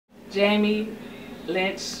Jamie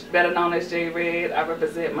Lynch, better known as JRedd. I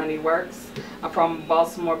represent Money Works. I'm from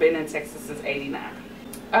Baltimore, been in Texas since '89.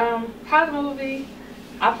 How the movie,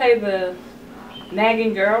 I play the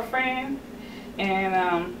nagging girlfriend,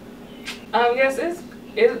 and yes, it's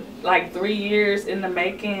like 3 years in the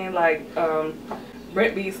making. Like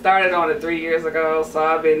Brent B started on it 3 years ago, so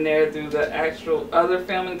I've been there through the actual other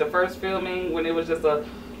filming, the first filming when it was just a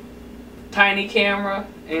tiny camera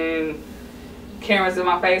and cameras in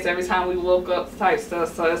my face every time we woke up type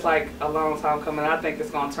stuff. So it's like a long time coming. I think it's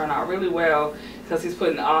going to turn out really well because he's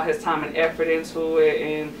putting all his time and effort into it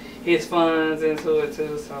and his funds into it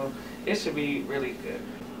too. So it should be really good.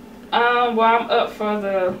 Well, I'm up for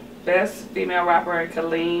the best female rapper in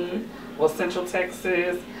Killeen, well, Central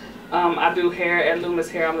Texas. I do hair at Loomis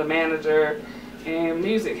Hair. I'm the manager, and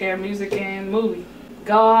music, hair, music, and movie.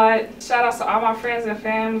 God, shout out to all my friends and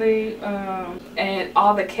family, and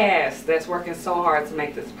all the cast that's working so hard to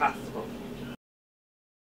make this possible.